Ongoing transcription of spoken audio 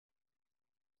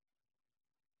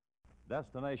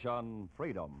Destination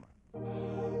Freedom.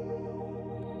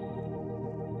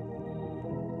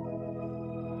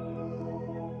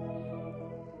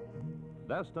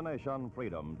 Destination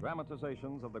Freedom,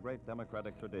 dramatizations of the great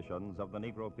democratic traditions of the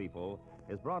Negro people,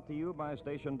 is brought to you by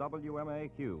station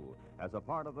WMAQ as a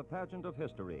part of the pageant of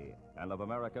history and of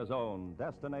America's own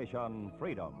Destination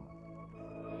Freedom.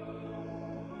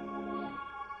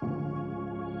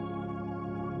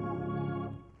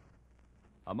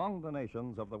 Among the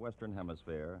nations of the Western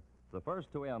Hemisphere, the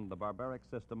first to end the barbaric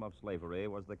system of slavery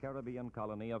was the Caribbean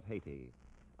colony of Haiti.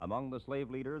 Among the slave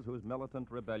leaders whose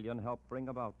militant rebellion helped bring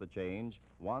about the change,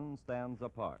 one stands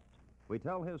apart. We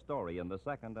tell his story in the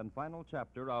second and final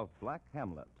chapter of Black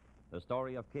Hamlet, the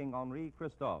story of King Henri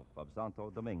Christophe of Santo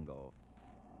Domingo.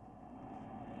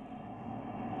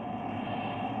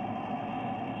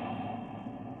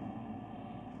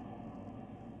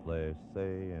 They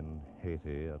say in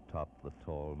Haiti, atop the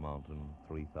tall mountain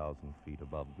 3,000 feet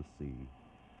above the sea,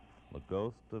 the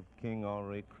ghost of King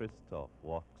Henri Christophe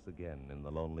walks again in the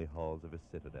lonely halls of his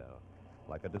citadel,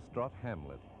 like a distraught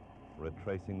Hamlet,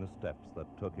 retracing the steps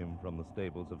that took him from the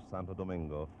stables of Santo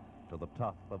Domingo to the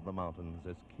top of the mountains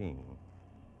as king,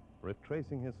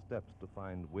 retracing his steps to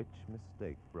find which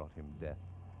mistake brought him death.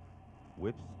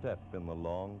 Which step in the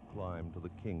long climb to the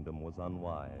kingdom was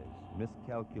unwise,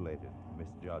 miscalculated,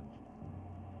 misjudged?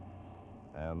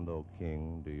 And, O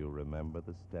king, do you remember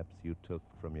the steps you took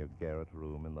from your garret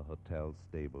room in the hotel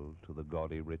stable to the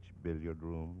gaudy rich billiard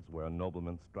rooms where a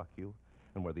nobleman struck you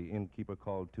and where the innkeeper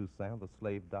called Toussaint the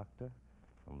slave doctor,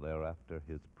 and thereafter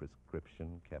his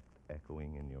prescription kept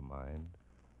echoing in your mind?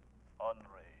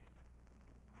 Henri,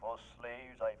 for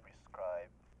slaves I prescribe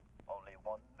only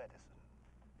one medicine.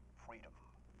 Freedom.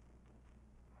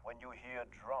 When you hear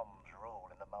drums roll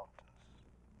in the mountains,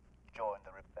 join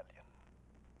the rebellion.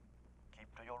 Keep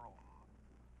to your room.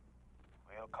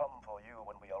 We'll come for you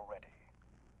when we are ready.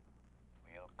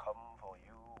 We'll come for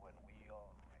you when we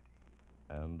are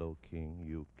ready. And, O king,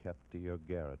 you kept to your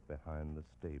garret behind the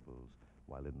stables,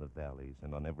 while in the valleys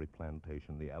and on every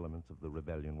plantation the elements of the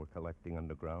rebellion were collecting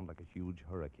underground like a huge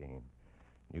hurricane.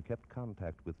 You kept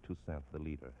contact with Toussaint, the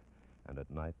leader, and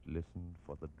at night listened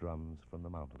for the drums from the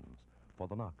mountains, for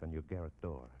the knock on your garret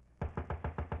door.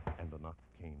 And a knock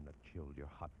came that chilled your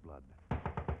hot blood.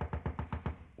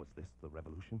 Was this the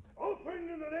revolution? Open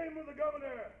in the name of the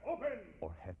governor! Open!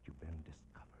 Or had you been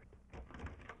discovered?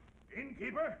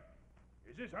 Innkeeper,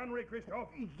 is this Henri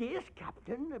Christophe? Yes,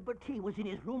 Captain, but he was in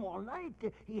his room all night.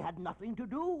 He had nothing to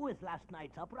do with last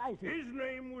night's uprising. His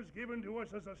name was given to us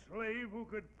as a slave who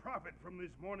could profit from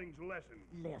this morning's lesson.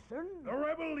 Lesson? The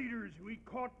rebel leaders who he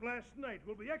caught last night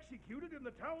will be executed in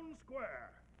the town square.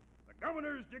 The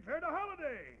governor's declared a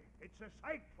holiday. It's a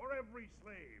sight for every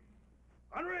slave.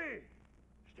 Henri,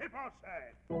 step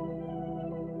outside.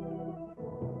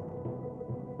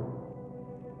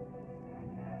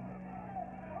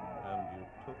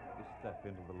 Took the step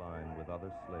into the line with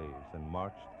other slaves and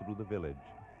marched through the village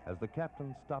as the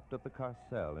captain stopped at the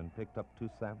carcel and picked up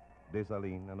Toussaint,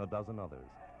 Dessalines, and a dozen others.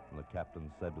 And the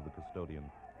captain said to the custodian,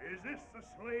 Is this the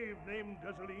slave named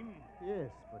Dessalines?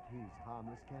 Yes, but he's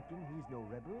harmless, Captain. He's no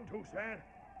rebel. Toussaint,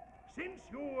 since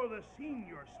you're the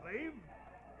senior slave,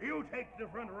 you take the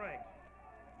front rank.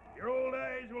 Your old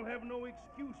eyes will have no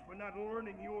excuse for not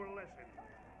learning your lesson.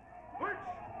 March!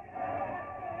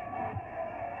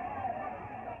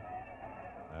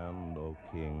 And, O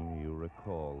king, you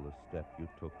recall the step you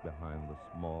took behind the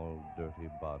small, dirty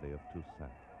body of Toussaint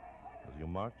as you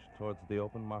marched towards the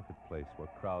open marketplace where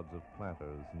crowds of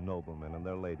planters, noblemen, and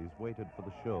their ladies waited for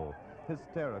the show,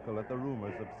 hysterical at the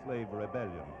rumors of slave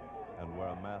rebellion, and where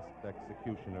a masked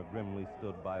executioner grimly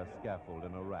stood by a scaffold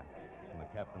in a rack. And the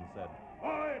captain said,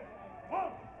 Boys,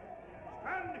 halt!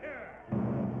 Stand here!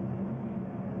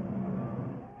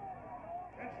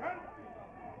 Attention!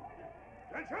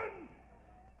 Attention!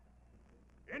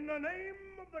 In the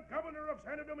name of the governor of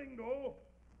Santo Domingo,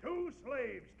 2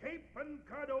 slaves, Cape and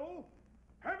Cardo,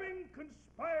 having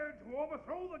conspired to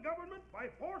overthrow the government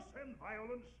by force and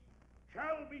violence,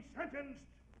 shall be sentenced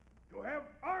to have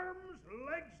arms,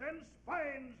 legs, and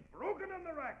spines broken on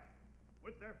the rack,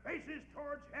 with their faces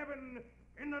towards heaven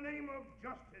in the name of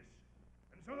justice,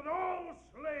 and so that all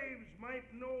slaves might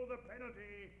know the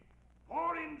penalty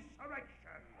for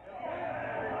insurrection.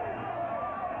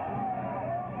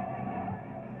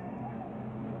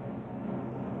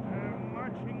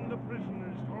 Marching the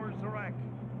prisoners towards the rack.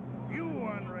 You,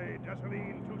 Henri,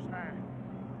 Dessalines, Toussaint,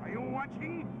 are you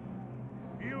watching?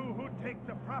 You who take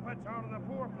the profits out of the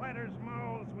poor planters'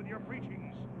 mouths with your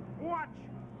preachings. Watch!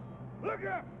 Look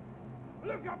up!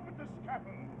 Look up at the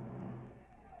scaffold!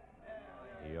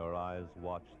 Your eyes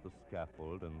watched the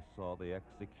scaffold and saw the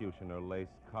executioner lace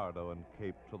cardo and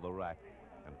cape to the rack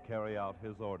and carry out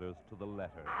his orders to the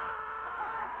letter.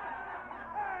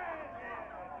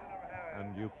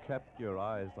 And you kept your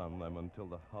eyes on them until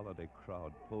the holiday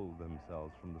crowd pulled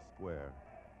themselves from the square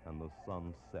and the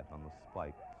sun set on the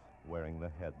spikes, wearing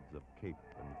the heads of Cape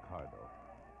and Cardo.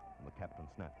 And the captain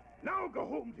snapped. Now go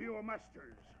home to your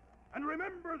masters, and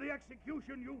remember the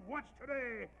execution you watched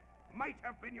today might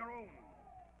have been your own.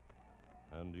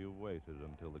 And you waited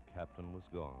until the captain was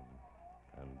gone,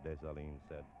 and Dessalines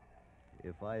said,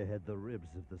 If I had the ribs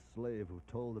of the slave who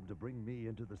told them to bring me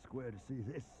into the square to see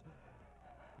this,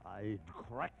 I'd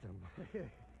crack them.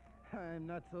 I'm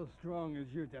not so strong as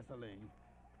you, Dessalines.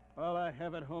 All I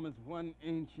have at home is one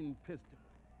ancient pistol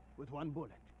with one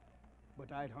bullet.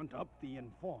 But I'd hunt up the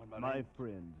informer. My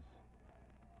friends,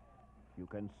 you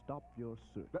can stop your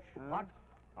search. What?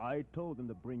 I told them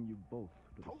to bring you both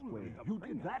to the square. You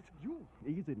did that? You?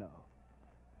 Easy now.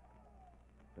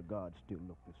 The guards still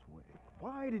look this way.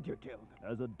 Why did you tell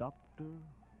them? As a doctor,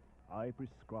 I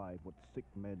prescribe what sick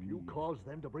men need. You caused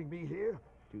them to bring me here?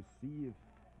 To see if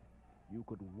you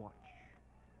could watch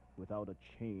without a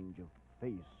change of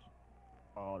face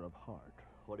or of heart.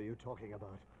 What are you talking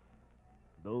about?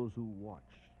 Those who watch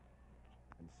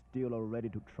and still are ready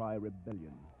to try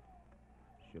rebellion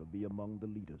shall be among the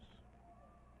leaders.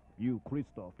 You,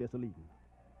 Christophe Dessalines,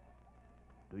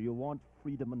 do you want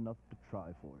freedom enough to try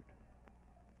for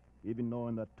it? Even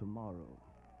knowing that tomorrow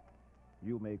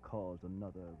you may cause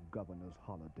another governor's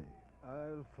holiday.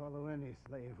 I'll follow any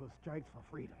slave who strikes for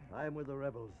freedom. I'm with the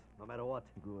rebels, no matter what.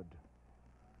 Good.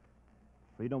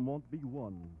 Freedom won't be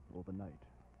won overnight.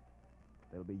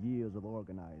 There'll be years of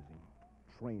organizing,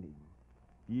 training,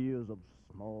 years of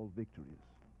small victories,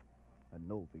 and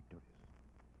no victories.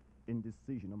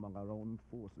 Indecision among our own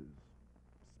forces,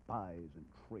 spies and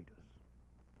traitors.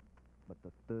 But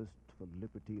the thirst for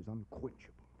liberty is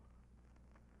unquenchable.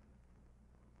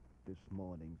 This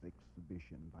morning's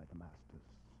exhibition by the masters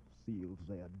seals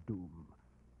their doom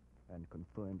and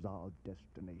confirms our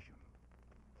destination,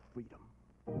 freedom.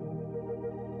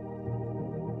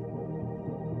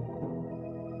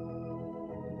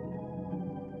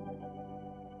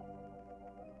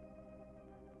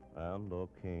 And, O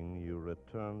king, you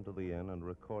returned to the inn and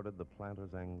recorded the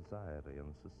planter's anxiety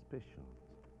and suspicions.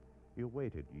 You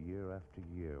waited year after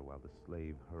year while the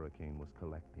slave hurricane was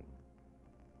collecting.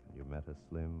 And you met a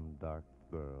slim, dark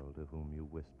girl to whom you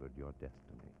whispered your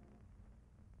destiny.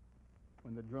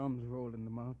 When the drums roll in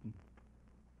the mountain,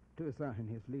 Toussaint and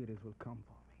his leaders will come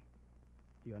for me.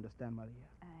 Do you understand, Maria?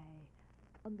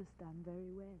 I understand very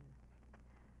well.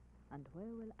 And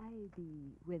where will I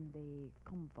be when they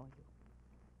come for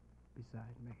you?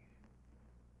 Beside me,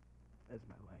 as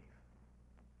my wife.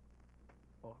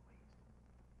 Always.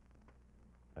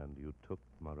 And you took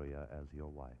Maria as your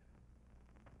wife.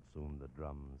 Soon the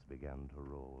drums began to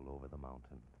roll over the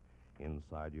mountain.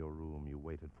 Inside your room, you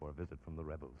waited for a visit from the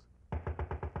rebels.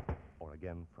 Or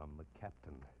again from the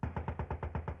captain.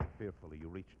 Fearfully, you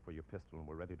reached for your pistol and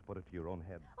were ready to put it to your own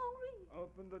head. Henri!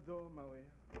 Open the door, Maria.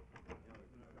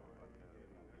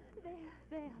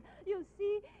 There. You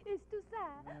see, it's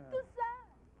Toussaint. Toussaint!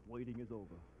 Waiting is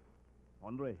over.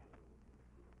 Andre,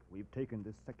 we've taken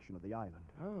this section of the island.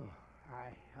 Oh,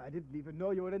 I didn't even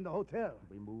know you were in the hotel.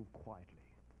 We move quietly.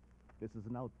 This is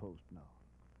an outpost now.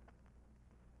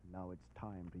 Now it's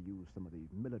time to use some of the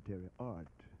military art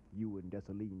you and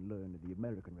Dessalines learned in the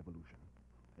American Revolution.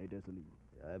 Hey, Dessalines.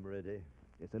 Yeah, I'm ready.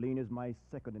 Dessalines is my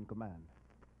second in command.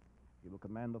 He will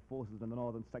command the forces in the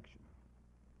northern section.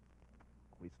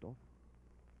 Christophe,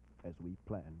 as we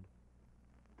planned.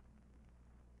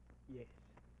 Yes.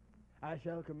 I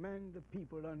shall command the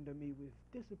people under me with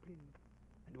discipline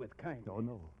and with kindness. Oh,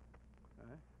 no.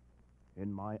 Huh?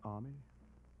 In my army,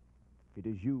 it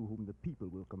is you whom the people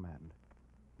will command,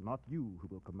 not you who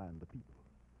will command the people.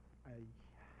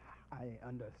 I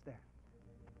understand.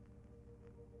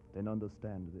 Then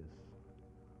understand this.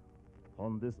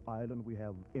 On this island we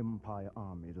have empire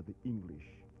armies of the English,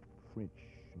 French,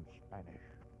 and Spanish,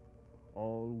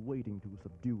 all waiting to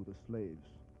subdue the slaves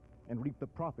and reap the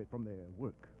profit from their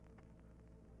work.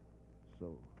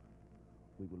 So,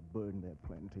 we will burn their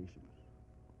plantations,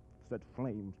 set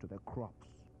flames to their crops,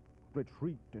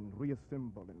 retreat and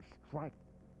reassemble and strike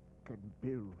and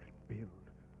build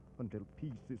until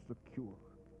peace is secure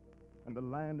and the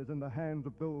land is in the hands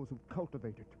of those who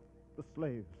cultivate it, the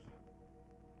slaves.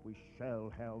 We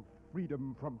shall have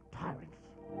freedom from tyrants.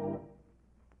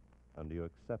 And you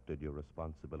accepted your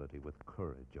responsibility with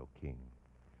courage, O king.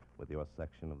 With your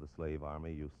section of the slave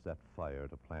army, you set fire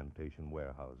to plantation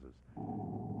warehouses.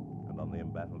 And on the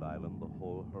embattled island, the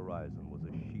whole horizon was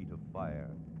a sheet of fire.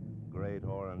 Great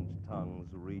orange tongues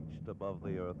reached above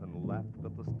the earth and laughed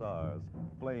at the stars.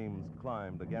 Flames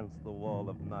climbed against the wall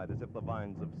of night as if the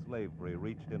vines of slavery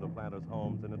reached into planters'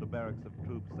 homes and into barracks of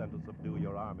troops sent to subdue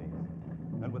your armies.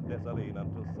 And with Dessalines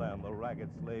and Toussaint, the ragged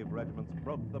slave regiments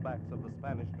broke the backs of the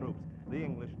Spanish troops, the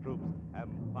English troops,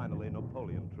 and finally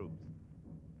Napoleon troops.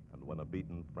 And when a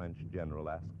beaten French general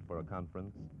asked for a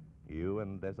conference, you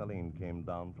and Dessalines came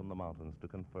down from the mountains to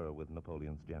confer with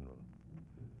Napoleon's general.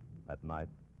 That night,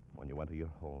 when you went to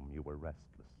your home, you were restless.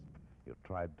 You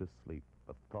tried to sleep,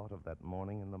 but thought of that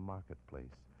morning in the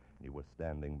marketplace. You were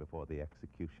standing before the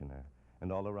executioner,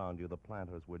 and all around you the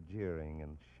planters were jeering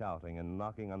and shouting and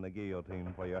knocking on the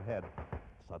guillotine for your head.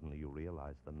 Suddenly you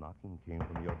realized the knocking came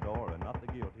from your door and not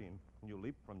the guillotine. You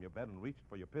leaped from your bed and reached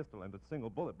for your pistol and a single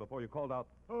bullet before you called out,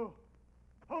 "Oh,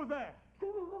 who's there?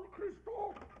 General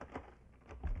Christophe!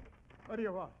 What do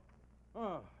you want?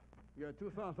 Oh, you're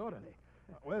Toussaint's orderly.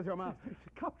 Where's your master? He's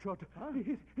captured. Huh?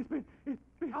 He's been...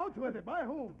 Out with it. By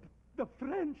whom? The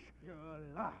French. You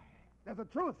lie. There's a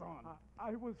truth on.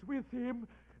 I was with him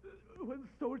when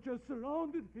soldiers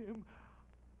surrounded him.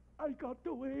 I got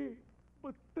away,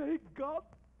 but they got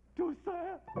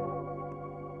Toussaint.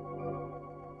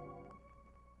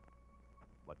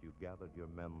 But you gathered your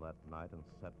men that night and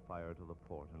set fire to the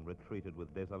fort and retreated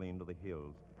with Dessalines to the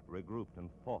hills, regrouped and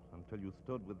fought until you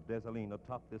stood with Dessalines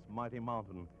atop this mighty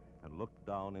mountain and looked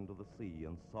down into the sea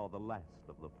and saw the last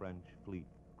of the French fleet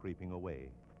creeping away.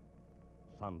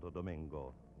 Santo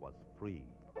Domingo was free.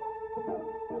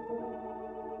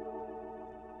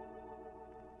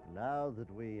 Now that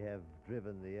we have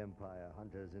driven the Empire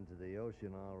hunters into the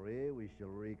ocean, Henri, we shall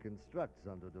reconstruct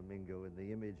Santo Domingo in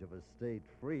the image of a state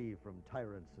free from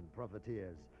tyrants and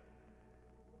profiteers.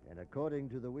 And according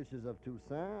to the wishes of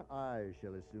Toussaint, I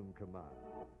shall assume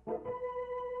command.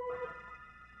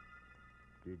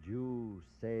 Did you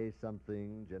say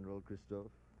something, General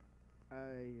Christophe?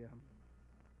 I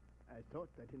thought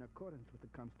that in accordance with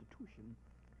the Constitution,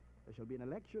 there shall be an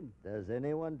election. Does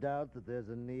anyone doubt that there's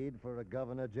a need for a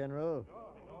Governor General?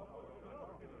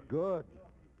 Good.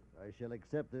 I shall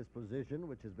accept this position,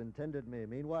 which has been tendered me.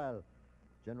 Meanwhile,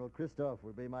 General Christophe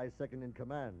will be my second in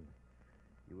command.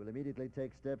 You will immediately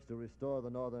take steps to restore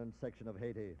the northern section of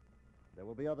Haiti. There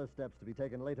will be other steps to be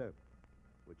taken later,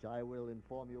 which I will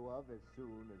inform you of as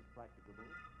soon as practicable.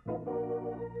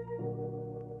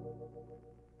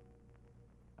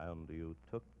 And you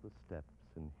took the steps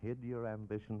and hid your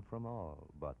ambition from all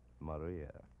but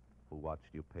Maria, who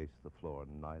watched you pace the floor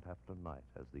night after night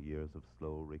as the years of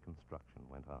slow reconstruction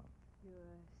went on.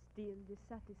 You're still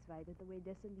dissatisfied at the way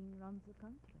Dessalines runs the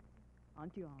country,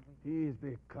 aren't you, Henri? He's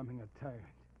becoming a tyrant.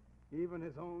 Even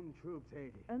his own troops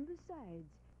hate him. And besides,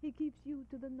 he keeps you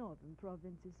to the northern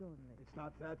provinces only. It's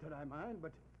not that I mind,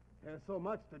 but there's so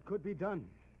much that could be done.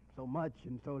 So much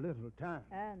in so little time.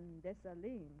 And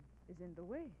Dessalines is in the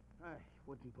way. I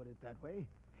wouldn't put it that way.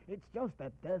 It's just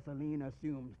that Dessalines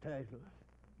assumes titles.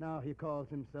 Now he calls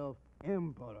himself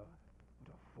Emperor.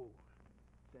 What a fool.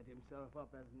 Set himself up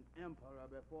as an emperor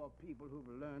before people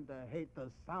who've learned to hate the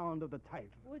sound of the title.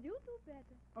 Would you do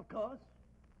better? Of course.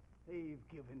 They've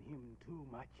given him too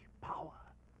much power.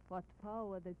 What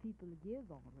power the people give,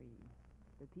 Henri,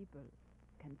 the people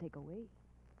can take away.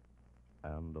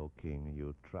 And, O King,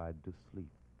 you tried to sleep,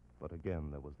 but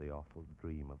again there was the awful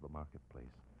dream of the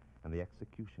marketplace and the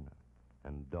executioner,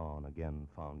 and dawn again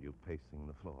found you pacing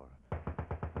the floor.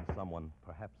 And someone,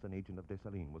 perhaps an agent of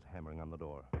Dessalines, was hammering on the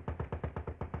door.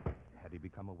 Had he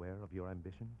become aware of your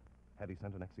ambition? Had he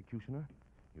sent an executioner?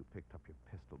 You picked up your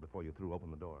pistol before you threw open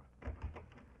the door.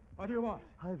 What do you want?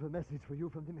 I have a message for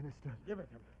you from the minister. Give it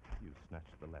to me. You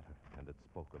snatched the letter, and it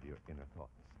spoke of your inner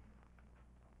thoughts.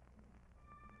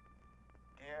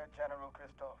 Dear General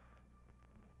Christophe,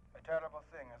 a terrible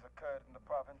thing has occurred in the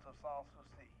province of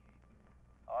Sans-Souci.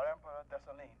 Our Emperor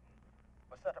Dessalines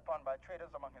was set upon by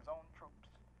traitors among his own troops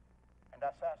and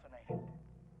assassinated.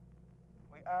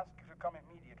 We ask you to come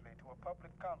immediately to a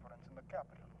public conference in the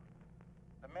capital.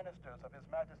 The ministers of His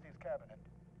Majesty's cabinet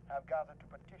have gathered to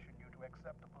petition you to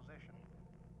accept the position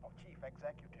of chief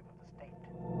executive of the state.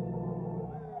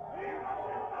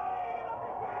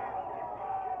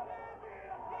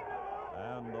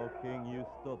 And, O King, you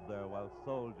stood there while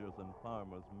soldiers and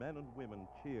farmers, men and women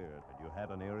cheered, and you had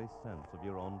an eerie sense of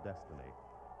your own destiny.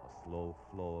 A slow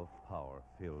flow of power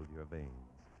filled your veins.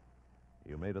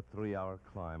 You made a 3-hour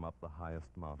climb up the highest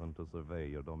mountain to survey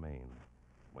your domain.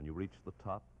 When you reached the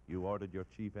top, you ordered your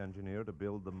chief engineer to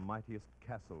build the mightiest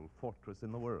castle, fortress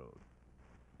in the world.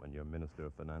 When your minister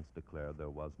of finance declared there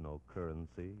was no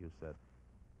currency, you said,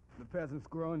 The peasants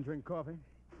grow and drink coffee.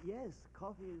 Yes,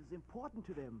 coffee is important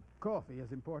to them. Coffee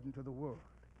is important to the world.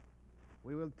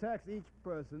 We will tax each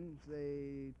person,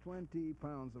 say, 20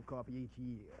 pounds of coffee each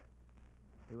year.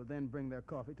 They will then bring their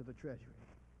coffee to the treasury.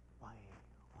 Why,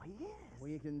 yes.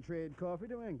 We can trade coffee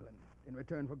to England in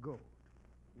return for gold.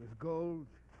 With gold,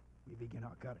 we begin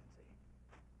our currency.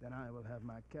 Then I will have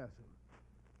my castle.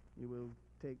 You will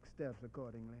take steps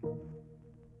accordingly.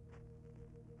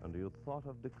 And you thought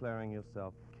of declaring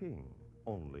yourself king,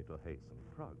 only to hasten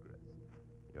progress.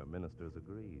 Your ministers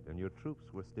agreed, and your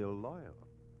troops were still loyal.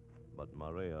 But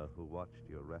Maria, who watched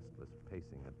your restless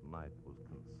pacing at night, was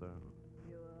concerned.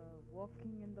 You are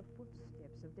walking in the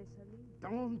footsteps of Dessalines.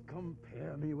 Don't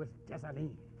compare me with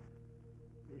Dessalines.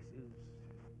 This is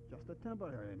just a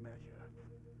temporary measure.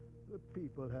 The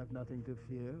people have nothing to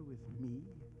fear with me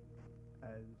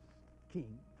as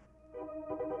king.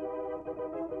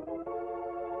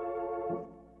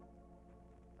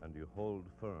 And you hold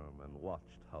firm and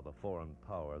watched how the foreign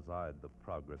powers eyed the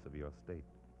progress of your state.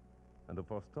 And to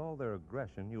forestall their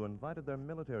aggression, you invited their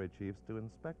military chiefs to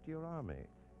inspect your army.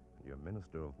 And your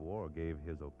minister of war gave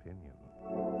his opinion.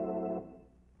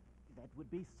 That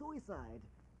would be suicide.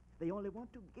 They only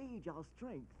want to gauge our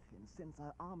strength, and since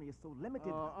our army is so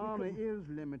limited... Our army is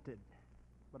limited,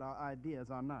 but our ideas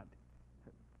are not.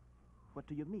 What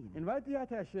do you mean? Invite the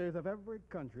attachés of every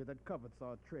country that covets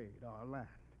our trade, our land,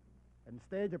 and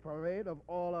stage a parade of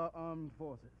all our armed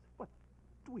forces. But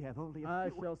we have only a I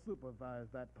few... shall supervise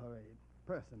that parade,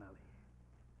 personally.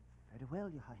 Very well,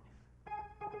 Your Highness.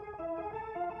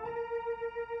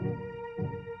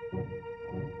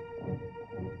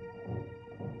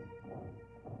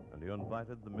 And you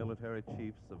invited the military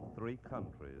chiefs of 3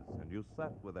 countries, and you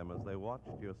sat with them as they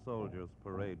watched your soldiers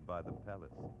parade by the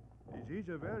palace. This is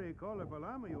a very colorful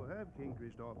army you have, King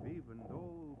Christophe, even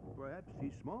though perhaps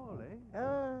he's small, eh?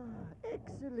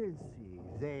 Excellency,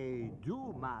 they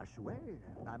do march well.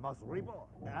 I must report.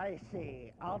 I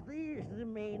say, are these the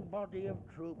main body of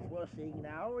troops we're seeing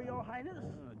now, Your Highness?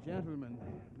 Gentlemen,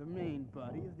 the main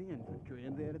body is the infantry,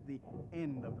 and they're at the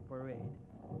end of the parade.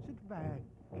 Sit back.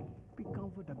 Be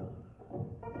comfortable.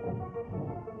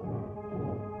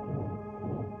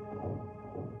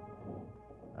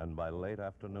 And by late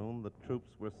afternoon, the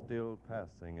troops were still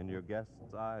passing, and your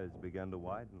guests' eyes began to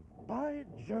widen. By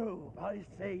Jove, I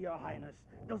say, Your Highness,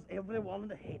 does everyone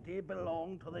in Haiti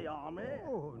belong to the army?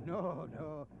 Oh,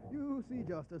 no. You see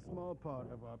just a small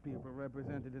part of our people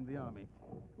represented in the army.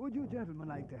 Would you gentlemen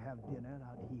like to have dinner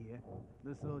out here?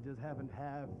 The soldiers haven't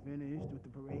half finished with the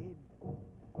parade.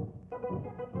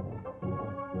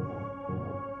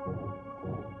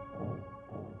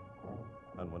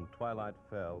 And when twilight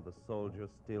fell, the soldiers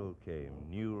still came,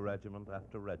 new regiment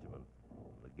after regiment.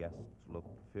 The guests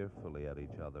looked fearfully at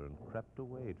each other and crept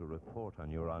away to report on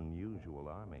your unusual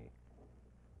army.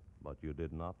 But you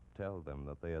did not tell them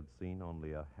that they had seen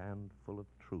only a handful of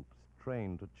troops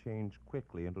trained to change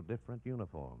quickly into different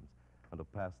uniforms and to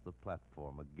pass the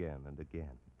platform again and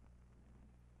again.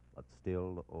 But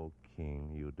still, O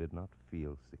King, you did not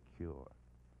feel secure.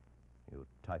 You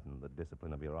tightened the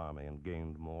discipline of your army and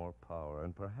gained more power,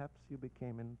 and perhaps you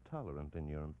became intolerant in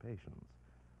your impatience,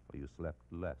 for you slept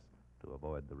less to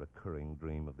avoid the recurring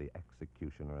dream of the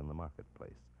executioner in the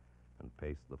marketplace, and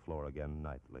paced the floor again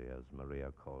nightly as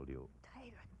Maria called you.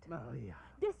 Tyrant. Maria.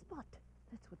 Despot.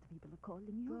 That's what the people are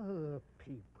calling you. The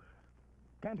people.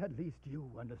 Can't at least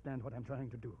you understand what I'm trying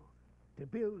to do? To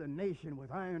build a nation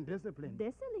with iron discipline.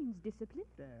 Dessalines' discipline?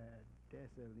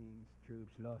 Dessalines'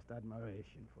 troops lost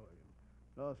admiration for him.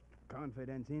 Lost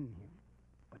confidence in him.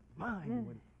 But mine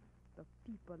would... The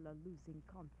people are losing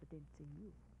confidence in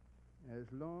you. As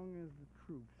long as the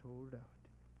troops hold out,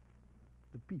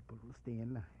 the people will stay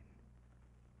in line.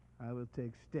 I will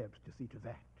take steps to see to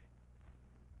that.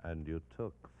 And you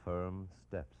took firm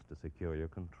steps to secure your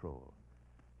control.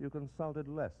 You consulted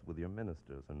less with your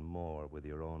ministers and more with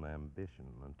your own ambition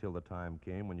until the time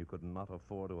came when you could not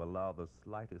afford to allow the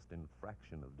slightest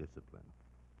infraction of discipline.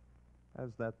 As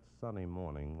that sunny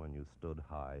morning when you stood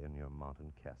high in your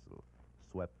mountain castle,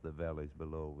 swept the valleys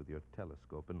below with your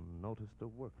telescope and noticed a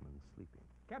workman sleeping.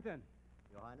 Captain!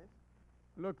 Your Highness?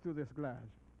 Look through this glass.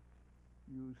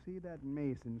 You see that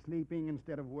mason sleeping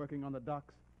instead of working on the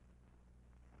docks?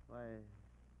 Why,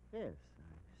 yes,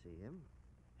 I see him.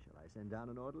 Shall I send down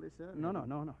an orderly, sir?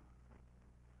 No.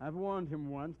 I've warned him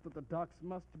once that the docks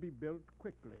must be built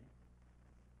quickly.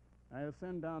 I'll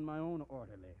send down my own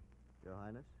orderly. Your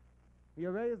Highness? You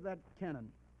raise that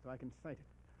cannon so I can sight it.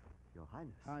 Your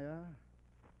Highness? Higher.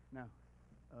 Now,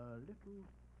 a little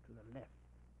to the left.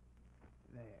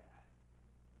 There.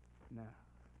 Now,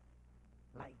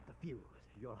 light the fuse.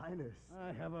 Your Highness.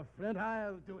 I have a flint.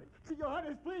 I'll do it. Your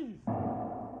Highness, please.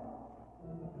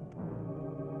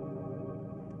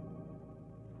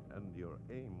 And your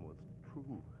aim was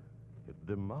true. It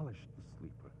demolished the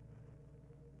sleeper.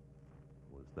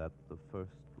 Was that the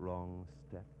first wrong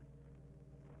step?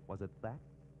 Was it that?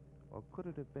 Or could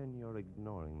it have been your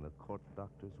ignoring the court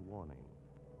doctor's warning?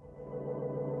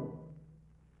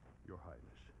 Your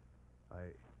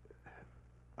Highness,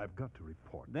 I've got to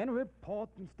report. Then report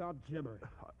and start gibbering.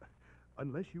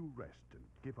 Unless you rest and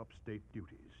give up state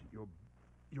duties, your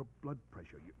blood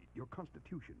pressure, your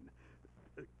constitution,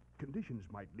 conditions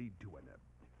might lead to an...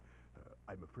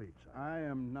 I'm afraid, sir. I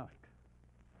am not.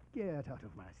 Get out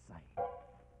of my sight.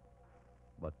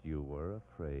 But you were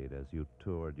afraid as you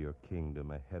toured your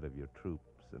kingdom ahead of your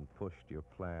troops and pushed your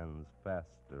plans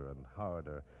faster and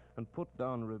harder and put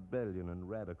down rebellion and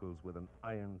radicals with an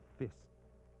iron fist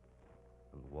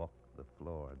and walked the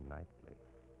floor nightly.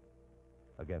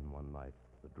 Again one night,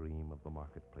 the dream of the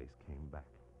marketplace came back.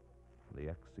 The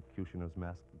executioner's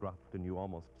mask dropped and you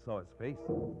almost saw his face.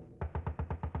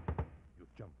 You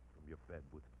jumped from your bed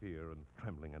with fear and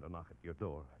trembling at a knock at your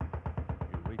door.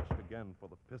 You reached again for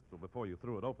the pistol before you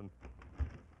threw it open.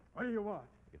 What do you want?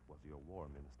 It was your war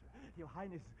minister. Your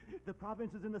Highness, the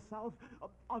provinces in the south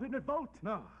are in revolt.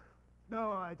 No,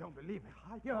 I don't believe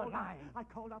it. You're lying. I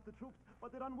called out the troops,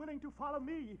 but they're unwilling to follow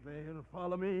me. They'll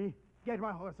follow me. Get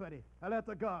my horse ready. I'll let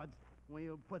the guards.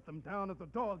 We'll put them down as the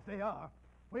dogs they are.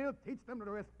 We'll teach them to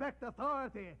respect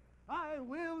authority. I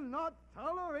will not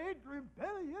tolerate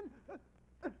rebellion.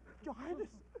 Your Highness.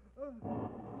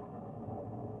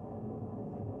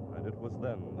 And it was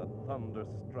then that thunder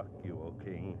struck you, O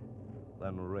king.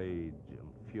 Then rage and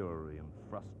fury and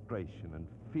frustration and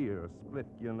fear split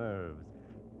your nerves.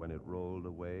 When it rolled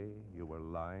away, you were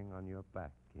lying on your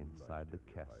back inside the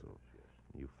castle.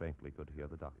 You faintly could hear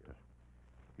the doctor.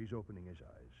 He's opening his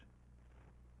eyes.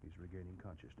 He's regaining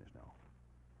consciousness now.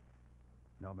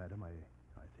 Now, madam, I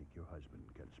think your husband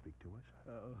can speak to us.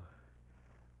 Oh,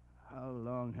 how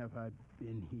long have I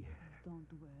been here?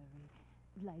 Don't worry.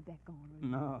 Lie back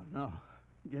on. No.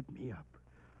 Get me up.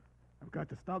 I've got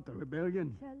to stop the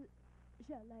rebellion. Shall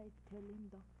I tell him,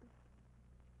 Doctor?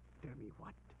 Tell me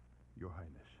what? Your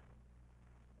Highness,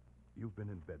 you've been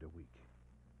in bed a week.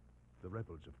 The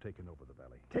rebels have taken over the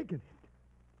valley. Taken it?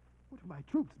 What have my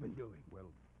troops been doing?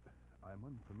 Well, I'm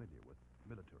unfamiliar with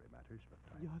military matters, but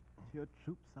Your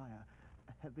troops, sire,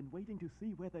 have been waiting to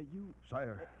see whether you...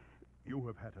 Sire, you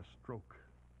have had a stroke.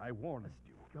 I warned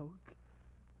you. Stroke?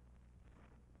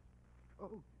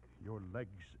 Oh. Your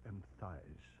legs and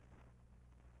thighs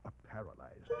are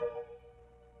paralyzed.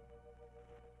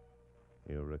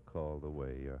 You recall the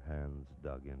way your hands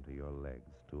dug into your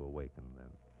legs to awaken them.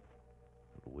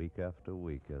 Week after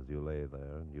week, as you lay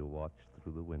there and you watched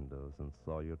through the windows and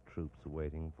saw your troops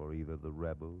waiting for either the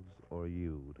rebels or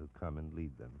you to come and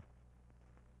lead them.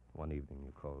 One evening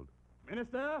you called,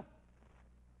 Minister!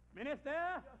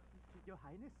 Minister! Your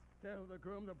Highness? Tell the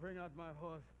groom to bring out my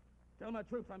horse. Tell my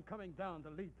troops I'm coming down to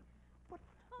lead them. But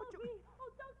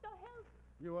Doctor, help!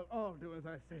 You will all do as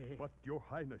I say. But, Your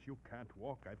Highness, you can't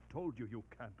walk. I've told you you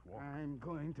can't walk. I'm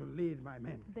going to lead my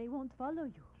men. They won't follow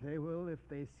you. They will if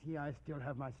they see I still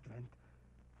have my strength.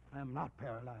 I am not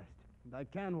paralyzed, and I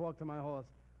can walk to my horse,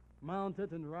 mount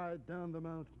it, and ride down the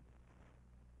mountain.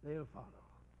 They'll follow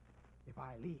if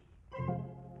I lead.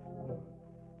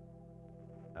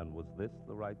 and was this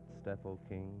the right step, O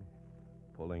king?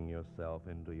 Pulling yourself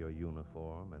into your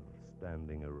uniform and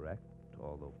standing erect,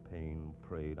 although pain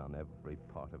preyed on every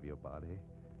part of your body?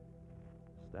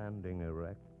 Standing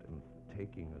erect and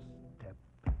taking a step,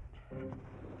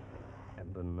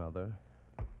 and another,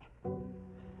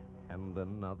 and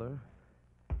another,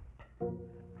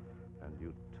 and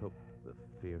you took the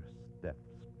fierce steps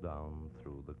down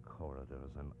through the corridors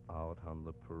and out on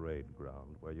the parade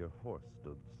ground where your horse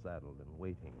stood saddled and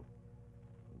waiting,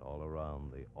 and all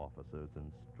around the officers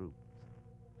and troops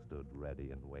stood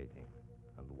ready and waiting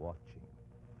and watching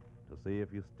to see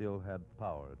if you still had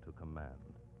power to command.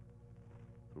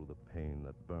 Through the pain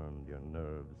that burned your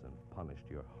nerves and punished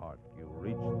your heart, you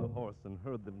reached the horse and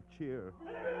heard them cheer.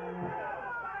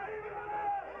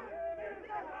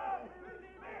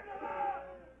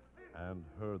 And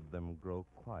heard them grow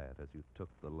quiet as you took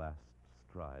the last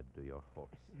stride to your horse.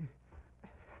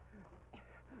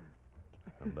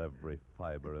 And every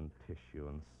fiber and tissue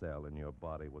and cell in your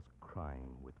body was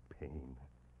crying with pain.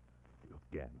 You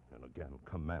again and again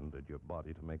commanded your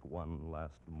body to make one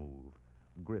last move,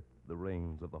 gripped the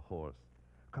reins of the horse,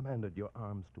 commanded your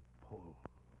arms to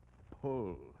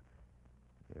pull.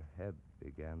 Your head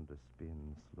began to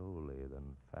spin slowly,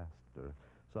 then faster.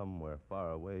 Somewhere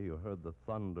far away, you heard the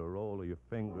thunder roll, or your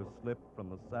fingers slipped from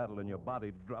the saddle and your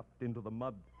body dropped into the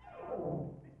mud.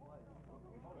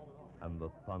 And the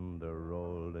thunder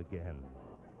rolled again.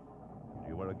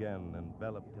 You were again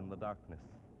enveloped in the darkness,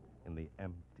 in the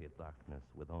empty darkness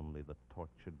with only the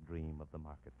tortured dream of the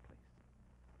marketplace.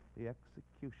 The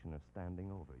executioner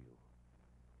standing over you.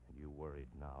 And you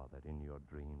worried now that in your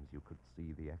dreams you could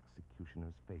see the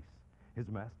executioner's face. His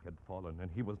mask had fallen,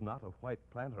 and he was not a white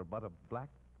planter, but a black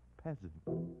peasant.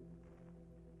 And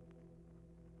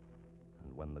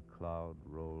when the cloud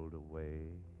rolled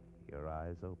away, your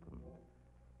eyes opened.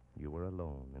 You were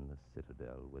alone in the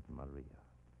citadel with Maria.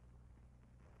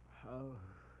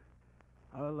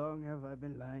 How long have I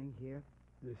been lying here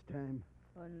this time?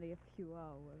 Only a few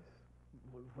hours.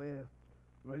 Well,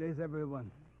 where is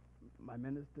everyone? My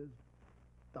ministers,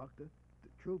 doctor, the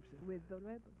troops? With the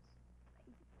rebels.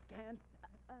 They can't.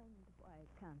 And why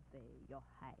can't they, Your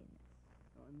Highness?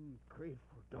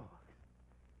 Ungrateful dogs.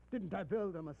 Didn't I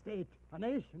build them a state, a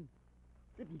nation?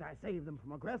 Didn't I save them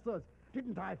from aggressors?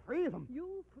 Didn't I free them?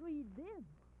 You freed them.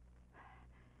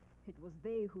 It was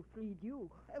they who freed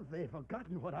you. Have they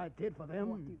forgotten what I did for them?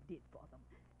 What you did for them.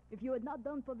 If you had not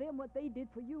done for them what they did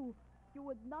for you, you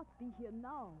would not be here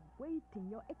now, waiting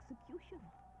your execution.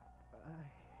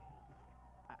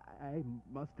 I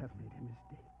must have made a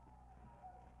mistake.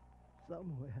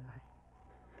 Somewhere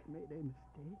I made a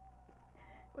mistake.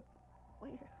 But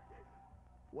where?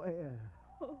 Where?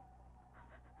 Oh,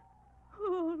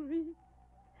 Henri.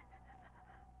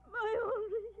 My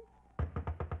Henri.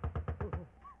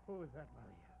 Who is that,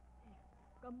 Maria?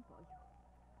 Come for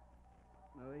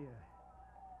you. Maria,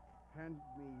 hand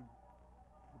me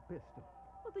the pistol.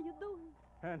 What are you doing?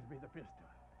 Hand me the pistol.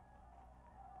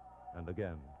 And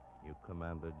again, you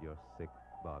commanded your sick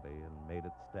body and made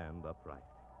it stand upright.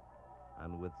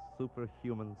 And with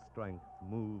superhuman strength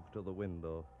moved to the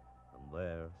window, and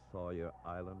there saw your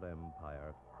island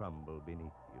empire crumble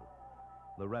beneath you.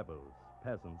 The rebels,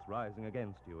 peasants rising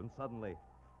against you, and suddenly,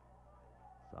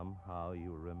 somehow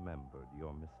you remembered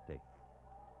your mistake.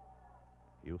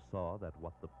 You saw that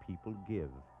what the people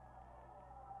give,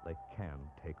 they can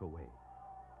take away.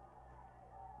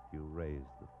 You raised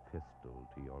the pistol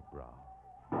to your brow.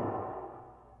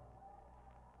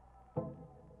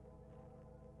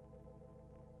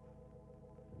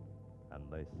 And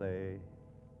they say,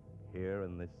 here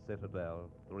in this citadel,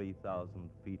 3,000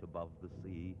 feet above the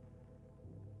sea,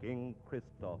 King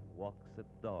Christophe walks at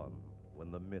dawn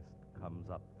when the mist comes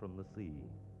up from the sea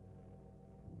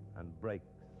and breaks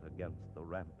against the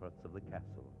ramparts of the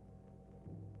castle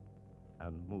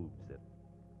and moves it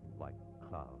like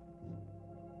clouds.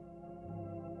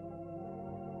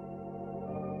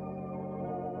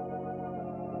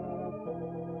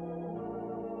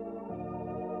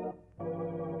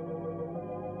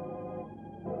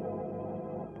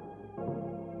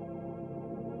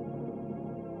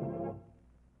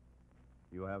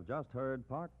 You have just heard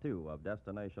Part 2 of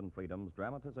Destination Freedom's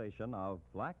dramatization of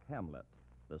Black Hamlet,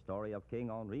 the story of King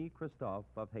Henri Christophe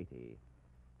of Haiti.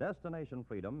 Destination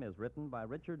Freedom is written by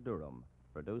Richard Durham,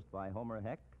 produced by Homer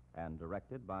Heck, and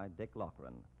directed by Dick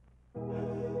Loughran.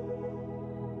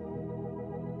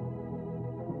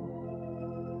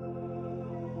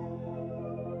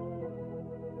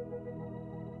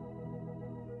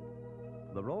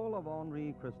 The role of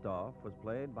Henri Christophe was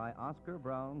played by Oscar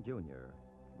Brown, Jr.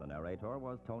 The narrator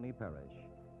was Tony Parrish.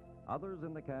 Others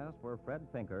in the cast were Fred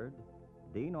Pinkard,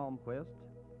 Dean Olmquist,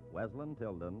 Wezlynn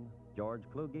Tildon, George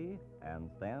Kluge, and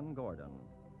Stan Gordon.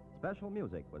 Special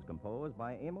music was composed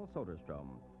by Emil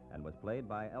Soderstrom and was played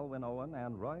by Elwyn Owen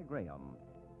and Roy Graham.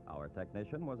 Our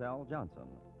technician was Al Johnson.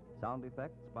 Sound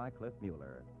effects by Cliff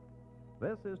Mueller.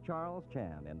 This is Charles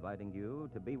Chan inviting you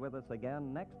to be with us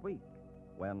again next week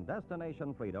when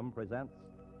Destination Freedom presents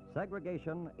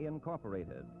Segregation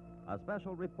Incorporated, a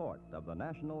special report of the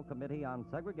National Committee on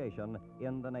Segregation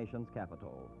in the nation's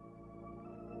capital.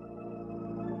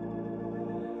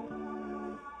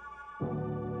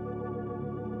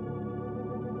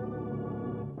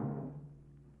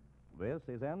 This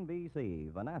is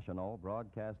NBC, the national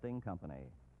broadcasting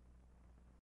company.